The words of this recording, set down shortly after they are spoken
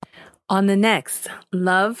on the next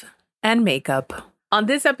Love and Makeup. On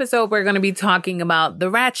this episode, we're going to be talking about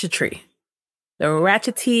the ratchetry. The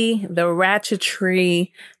ratchetry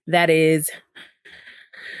that is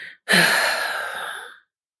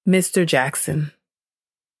Mr. Jackson.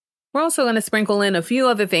 We're also going to sprinkle in a few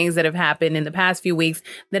other things that have happened in the past few weeks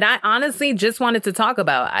that I honestly just wanted to talk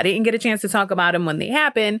about. I didn't get a chance to talk about them when they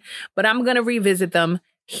happened, but I'm going to revisit them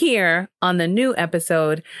here on the new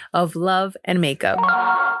episode of Love and Makeup.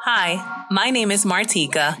 Hi, my name is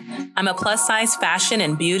Martika. I'm a plus-size fashion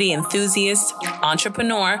and beauty enthusiast,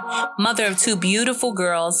 entrepreneur, mother of two beautiful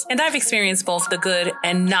girls, and I've experienced both the good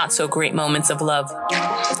and not so great moments of love.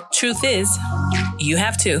 Truth is, you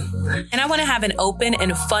have too. And I want to have an open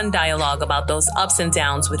and fun dialogue about those ups and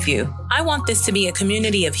downs with you. I want this to be a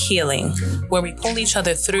community of healing, where we pull each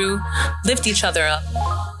other through, lift each other up,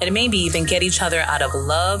 and maybe even get each other out of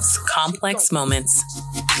love's complex moments.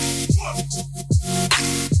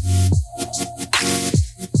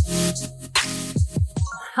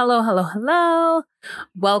 Hello.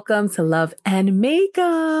 Welcome to Love and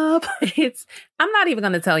Makeup. I'm not even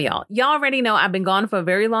going to tell y'all. Y'all already know I've been gone for a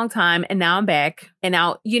very long time and now I'm back. And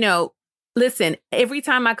now, listen, every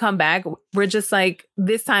time I come back, we're just like,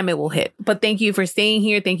 this time it will hit. But thank you for staying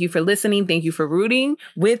here. Thank you for listening. Thank you for rooting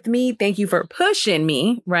with me. Thank you for pushing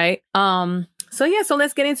me, right? So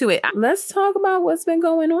let's get into it. Let's talk about what's been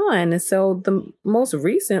going on. So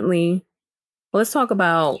let's talk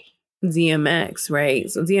about DMX, right?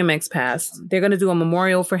 So DMX passed. They're going to do a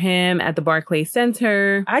memorial for him at the Barclays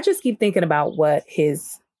Center. I just keep thinking about what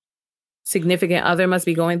his significant other must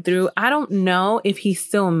be going through. I don't know if he's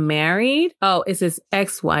still married. Oh, it's his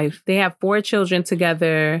ex-wife. They have 4 children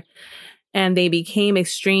together and they became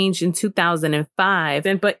estranged in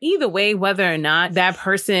 2005. But either way, whether or not that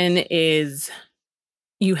person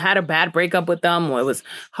you had a bad breakup with them or it was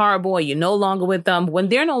horrible or you're no longer with them, when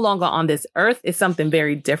they're no longer on this earth, it's something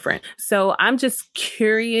very different. So I'm just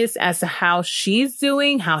curious as to how she's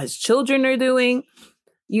doing, how his children are doing,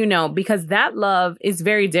 because that love is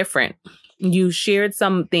very different. You shared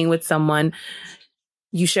something with someone.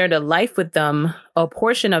 You shared a life with them, a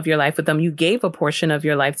portion of your life with them. You gave a portion of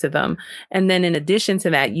your life to them. And then in addition to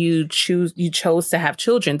that, you chose to have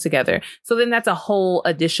children together. So then that's a whole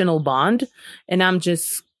additional bond. And I'm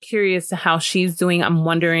just curious to how she's doing. I'm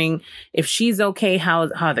wondering if she's okay, how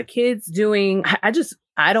the kids doing. I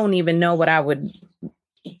don't even know what I would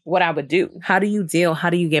do. How do you deal? How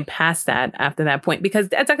do you get past that after that point? Because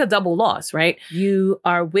that's like a double loss, right? You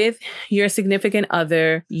are with your significant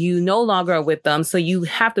other. You no longer are with them. So you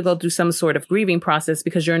have to go through some sort of grieving process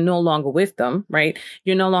because you're no longer with them, right?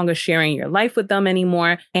 You're no longer sharing your life with them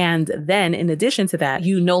anymore. And then in addition to that,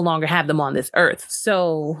 you no longer have them on this earth.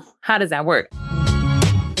 So how does that work?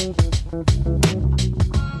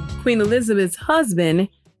 Queen Elizabeth's husband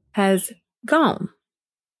has gone.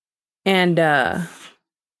 And,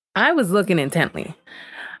 I was looking intently.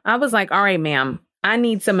 I was like, all right, ma'am, I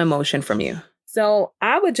need some emotion from you. So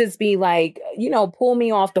I would just be like, pull me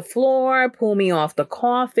off the floor, pull me off the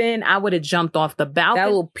coffin. I would have jumped off the balcony. That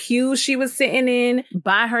little pew she was sitting in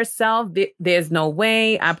by herself. There's no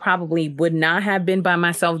way. I probably would not have been by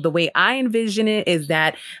myself. The way I envision it is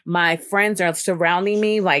that my friends are surrounding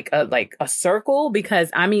me like a circle, because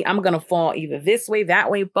I'm going to fall either this way, that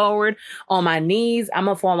way, forward, on my knees. I'm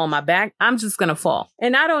going to fall on my back. I'm just going to fall.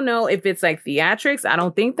 And I don't know if it's like theatrics. I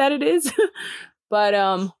don't think that it is. But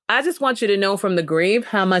I just want you to know from the grave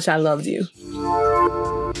how much I loved you.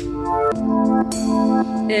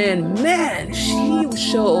 And man, she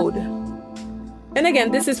showed. And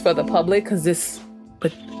again, this is for the public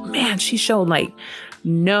but man, she showed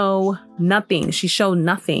nothing. She showed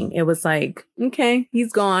nothing. It was like, okay,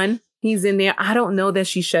 he's gone. He's in there. I don't know that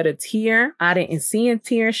she shed a tear. I didn't see a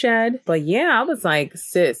tear shed. But yeah, I was like,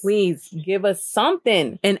 sis, please give us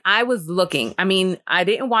something. And I was looking. I mean, I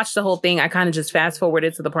didn't watch the whole thing. I kind of just fast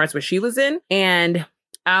forwarded to the parts where she was in. And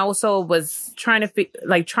I also was trying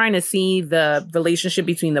to see the relationship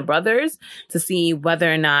between the brothers to see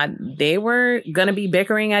whether or not they were going to be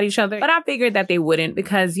bickering at each other. But I figured that they wouldn't,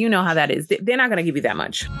 because you know how that is. They're not going to give you that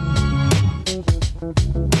much.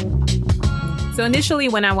 So initially,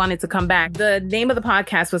 when I wanted to come back, the name of the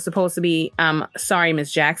podcast was supposed to be Sorry, Miss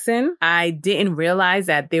Jackson. I didn't realize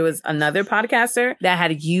that there was another podcaster that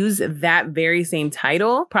had used that very same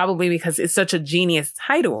title, probably because it's such a genius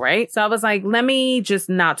title, right? So I was like, let me just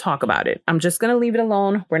not talk about it. I'm just going to leave it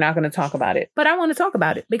alone. We're not going to talk about it. But I want to talk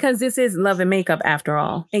about it because this is Love and Makeup after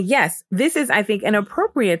all. And yes, this is, I think, an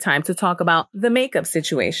appropriate time to talk about the makeup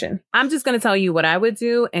situation. I'm just going to tell you what I would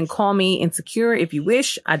do and call me insecure if you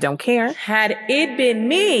wish. I don't care. Had It'd been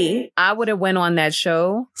me, I would have went on that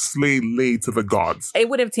show. Slay laid to the gods. It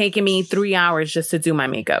would have taken me 3 hours just to do my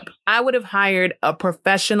makeup. I would have hired a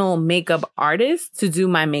professional makeup artist to do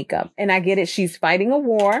my makeup. And I get it, she's fighting a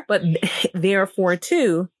war, but therefore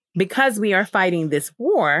too, because we are fighting this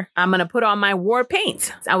war, I'm going to put on my war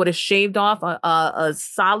paint. I would have shaved off a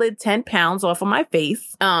solid 10 pounds off of my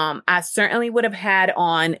face. I certainly would have had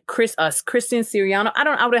on Christian Siriano.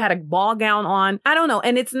 I would have had a ball gown on. I don't know.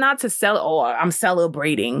 And it's not to I'm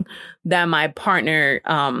celebrating that my partner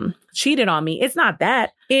cheated on me. It's not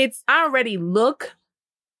that. It's I already look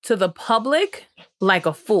to the public like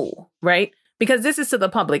a fool, right? Because this is to the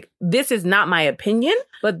public. This is not my opinion,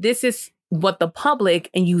 but this is what the public,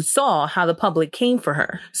 and you saw how the public came for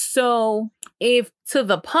her. So if to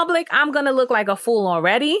the public, I'm going to look like a fool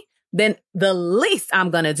already, then the least I'm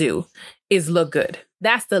going to do is look good.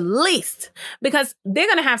 That's the least, because they're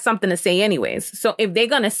going to have something to say anyways. So if they're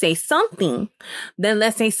going to say something, then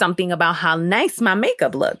let's say something about how nice my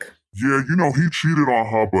makeup look. Yeah, he cheated on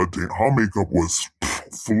her, but her makeup was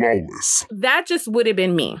flawless. That just would have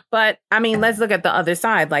been me. But I mean, let's look at the other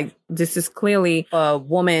side. Like, this is clearly a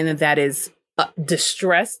woman that is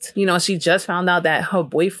distressed. She just found out that her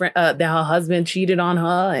boyfriend, that her husband cheated on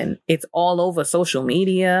her, and it's all over social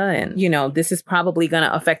media. And, this is probably going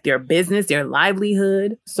to affect their business, their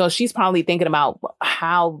livelihood. So she's probably thinking about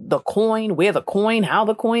how the coin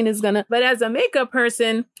is going to. But as a makeup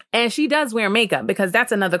person, and she does wear makeup, because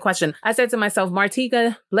that's another question. I said to myself,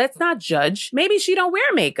 Martika, let's not judge. Maybe she don't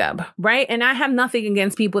wear makeup, right? And I have nothing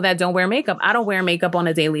against people that don't wear makeup. I don't wear makeup on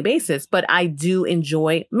a daily basis, but I do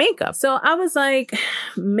enjoy makeup. So I was like,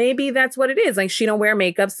 maybe that's what it is. Like, she don't wear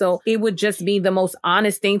makeup, so it would just be the most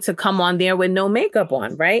honest thing to come on there with no makeup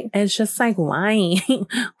on, right? And it's just like, why?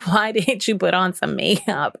 Why didn't you put on some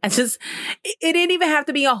makeup? It didn't even have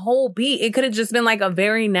to be a whole beat. It could have just been like a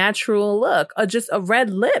very natural look, or just a red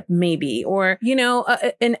lip maybe, or,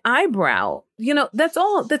 an eyebrow. That's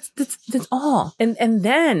all. That's all. And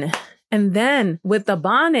then with the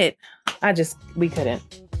bonnet, we couldn't.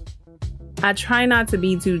 I try not to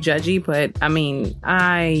be too judgy, but I mean,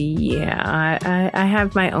 I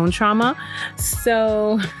have my own trauma.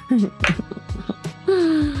 So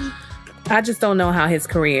I just don't know how his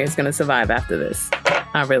career is going to survive after this.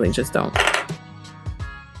 I really just don't.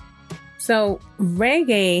 So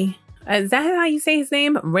Reggae, is that how you say his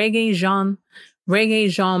name? Reggae Jean Page. Reggae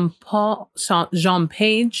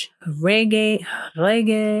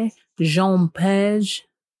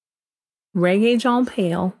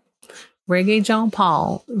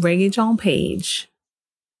John Page.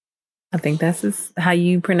 I think that's how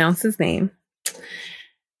you pronounce his name.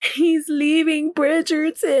 He's leaving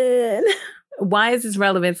Bridgerton. Why is this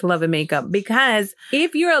relevant to Love and Makeup? Because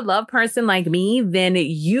if you're a love person like me, then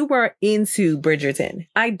you were into Bridgerton.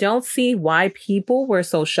 I don't see why people were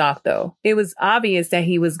so shocked, though. It was obvious that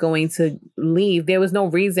he was going to leave. There was no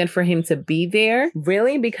reason for him to be there,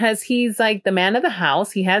 really, because he's like the man of the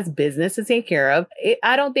house. He has business to take care of.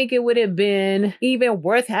 I don't think it would have been even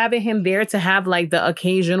worth having him there to have like the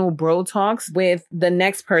occasional bro talks with the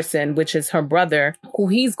next person, which is her brother, who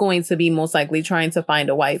he's going to be most likely trying to find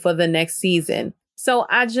a wife for the next season. So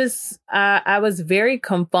I was very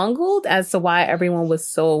confungled as to why everyone was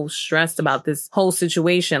so stressed about this whole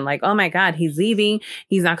situation. Like, oh my God, he's leaving.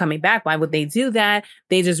 He's not coming back. Why would they do that?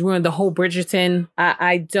 They just ruined the whole Bridgerton.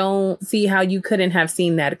 I don't see how you couldn't have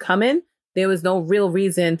seen that coming. There was no real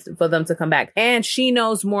reason for them to come back. And she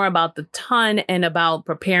knows more about the ton and about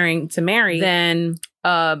preparing to marry than,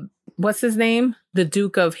 what's his name? The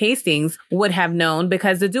Duke of Hastings would have known,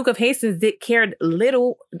 because the Duke of Hastings cared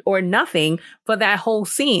little or nothing for that whole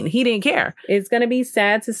scene. He didn't care. It's going to be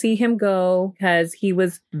sad to see him go, because he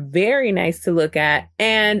was very nice to look at.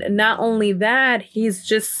 And not only that, he's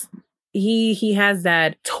just... He has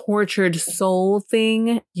that tortured soul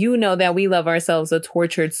thing. You know that we love ourselves a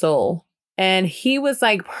tortured soul. And he was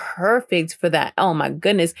like perfect for that. Oh my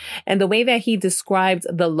goodness. And the way that he described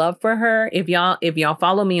the love for her, if y'all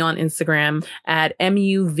follow me on Instagram at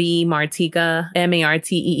MUV Martika,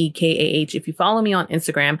 MARTEEKAH, if you follow me on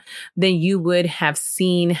Instagram, then you would have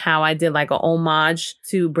seen how I did like a homage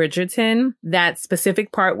to Bridgerton. That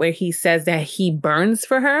specific part where he says that he burns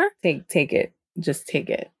for her. Take it. Just take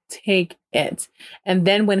it. Take it. And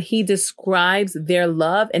then when he describes their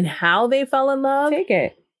love and how they fell in love, take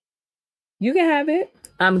it. You can have it.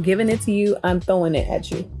 I'm giving it to you. I'm throwing it at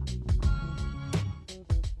you.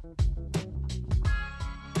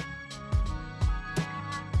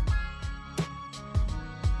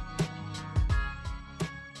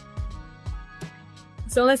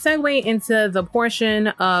 So let's segue into the portion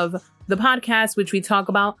of the podcast which we talk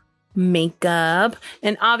about makeup.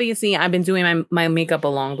 And obviously, I've been doing my makeup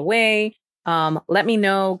along the way. Let me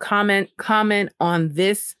know, comment on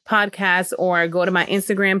this podcast, or go to my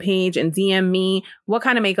Instagram page and DM me what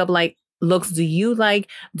kind of makeup looks do you like?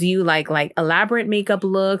 Do you like elaborate makeup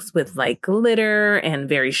looks with like glitter and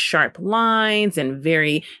very sharp lines and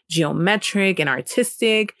very geometric and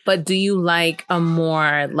artistic? But do you like a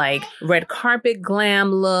more like red carpet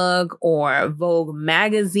glam look or Vogue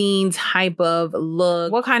magazine type of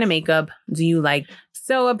look? What kind of makeup do you like?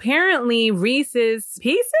 So apparently Reese's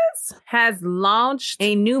Pieces has launched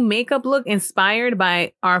a new makeup look inspired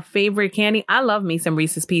by our favorite candy. I love me some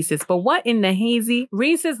Reese's Pieces, but what in the hazy?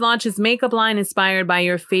 Reese's launches makeup line inspired by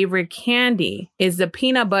your favorite candy. Is the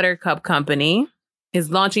peanut butter cup company is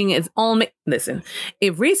launching its own. Listen,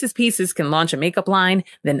 if Reese's Pieces can launch a makeup line,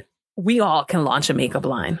 then we all can launch a makeup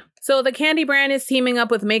line. So the candy brand is teaming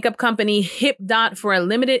up with makeup company Hip Dot for a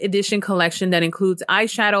limited edition collection that includes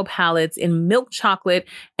eyeshadow palettes in milk chocolate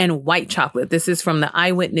and white chocolate. This is from the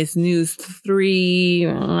Eyewitness News 3.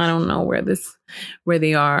 I don't know where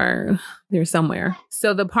they are. They're somewhere.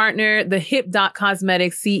 So the partner, the Hip Dot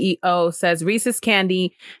Cosmetics CEO, says Reese's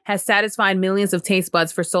Candy has satisfied millions of taste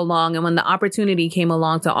buds for so long. And when the opportunity came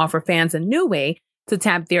along to offer fans a new way to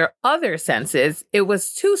tap their other senses, it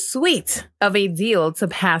was too sweet of a deal to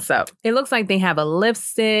pass up. It looks like they have a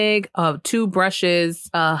lipstick, 2 brushes,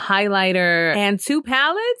 a highlighter, and 2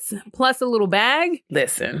 palettes, plus a little bag.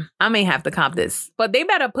 Listen, I may have to cop this, but they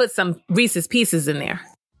better put some Reese's Pieces in there.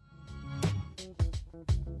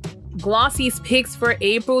 Glossy's picks for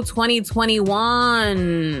April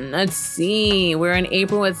 2021. Let's see. We're in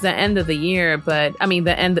April. It's the end of the year, but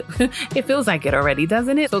it feels like it already,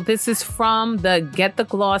 doesn't it? So this is from the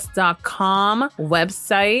getthegloss.com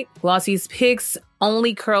website. Glossy's picks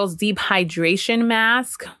Only Curls Deep Hydration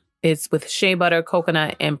Mask. It's with shea butter,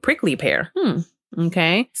 coconut, and prickly pear.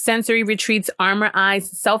 Okay. Sensory Retreats Armor Eyes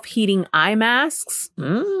Self-Heating Eye Masks.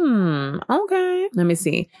 Okay. Let me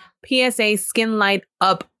see. PSA Skin Light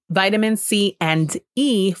Up Vitamin C and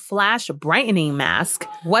E Flash Brightening Mask.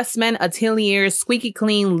 Westman Atelier's Squeaky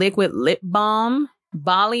Clean Liquid Lip Balm.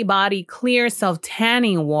 Bali Body Clear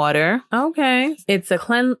Self-Tanning Water. Okay. It's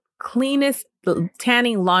a cleanest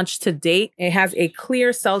tanning launch to date. It has a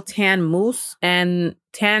clear self-tan mousse, and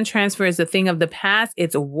tan transfer is a thing of the past.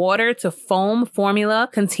 Its water to foam formula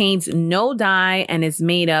contains no dye and is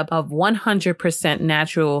made up of 100%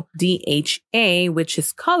 natural DHA, which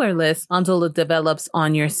is colorless until it develops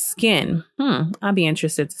on your skin. I'd be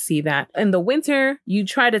interested to see that. In the winter, you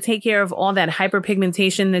try to take care of all that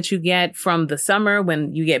hyperpigmentation that you get from the summer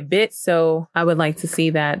when you get bit. So I would like to see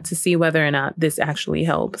that, to see whether or not this actually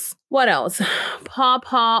helps. What else? Paw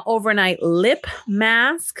Paw Overnight Lip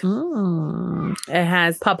Mask. It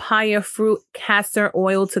has papaya fruit castor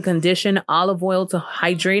oil to condition, olive oil to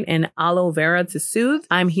hydrate, and aloe vera to soothe.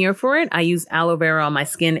 I'm here for it. I use aloe vera on my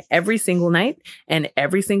skin every single night and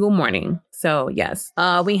every single morning. So yes,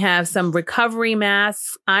 we have some recovery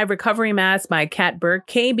masks. Eye recovery mask by Kat Burke.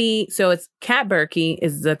 KB. So it's Kat Berkey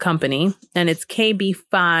is the company, and it's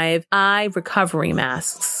KB5 eye recovery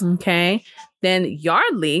masks. Okay. Then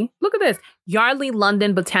Yardley, look at this. Yardley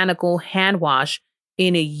London Botanical Hand Wash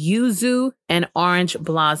in a yuzu and orange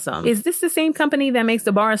blossom. Is this the same company that makes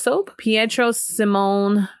the bar of soap? Pietro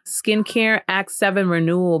Simone Skincare Act 7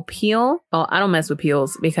 Renewal Peel. Oh, I don't mess with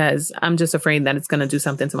peels because I'm just afraid that it's going to do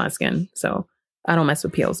something to my skin. So I don't mess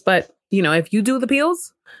with peels. But, if you do the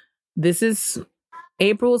peels, this is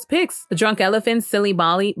April's picks. The Drunk Elephant Silly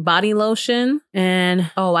Body Lotion.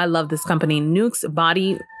 And, I love this company. Nuke's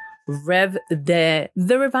Body the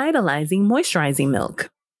Revitalizing Moisturizing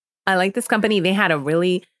Milk. I like this company. They had a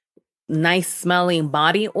really nice smelling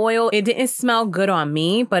body oil. It didn't smell good on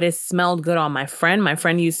me, but it smelled good on my friend. My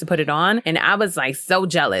friend used to put it on, and I was like so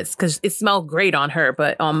jealous because it smelled great on her,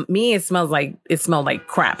 but on me, it smelled like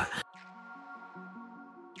crap.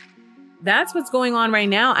 That's what's going on right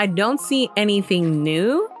now. I don't see anything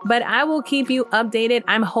new, but I will keep you updated.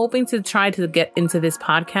 I'm hoping to try to get into this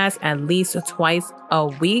podcast at least twice a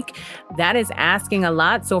week. That is asking a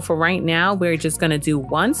lot. So for right now, we're just going to do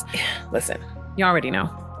once. Listen, you already know.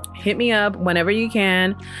 Hit me up whenever you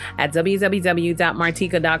can at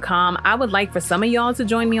www.martika.com. I would like for some of y'all to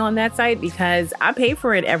join me on that site because I pay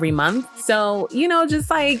for it every month. So,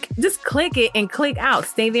 just click it and click out.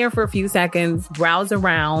 Stay there for a few seconds, browse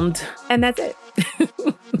around, and that's it.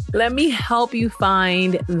 Let me help you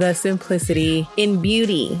find the simplicity in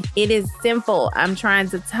beauty. It is simple. I'm trying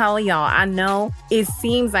to tell y'all. I know it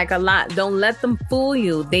seems like a lot. Don't let them fool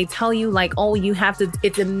you. They tell you you have to.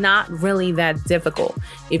 It's not really that difficult.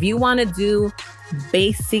 If you want to do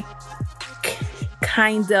basic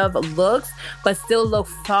kind of looks, but still look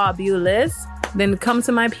fabulous, then come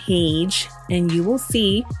to my page and you will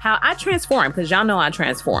see how I transform, because y'all know I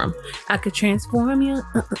transform. I could transform you.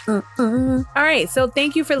 All right. So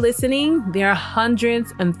thank you for listening. There are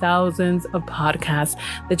hundreds and thousands of podcasts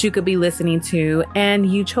that you could be listening to,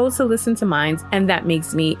 and you chose to listen to mine. And that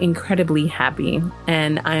makes me incredibly happy.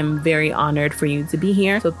 And I'm very honored for you to be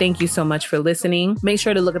here. So thank you so much for listening. Make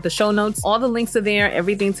sure to look at the show notes. All the links are there.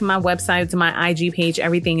 Everything to my website, to my IG page,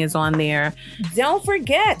 everything is on there. Don't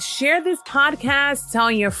forget, share this podcast.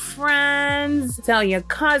 Tell your friends. Tell your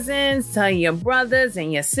cousins, tell your brothers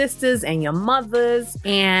and your sisters and your mothers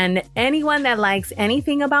and anyone that likes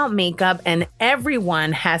anything about makeup, and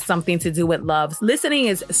everyone has something to do with love. Listening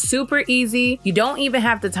is super easy. You don't even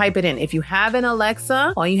have to type it in. If you have an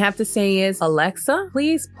Alexa, all you have to say is, Alexa,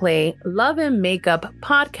 please play Love and Makeup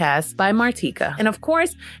Podcast by Martika. And of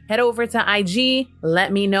course, head over to IG.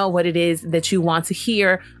 Let me know what it is that you want to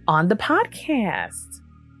hear on the podcast.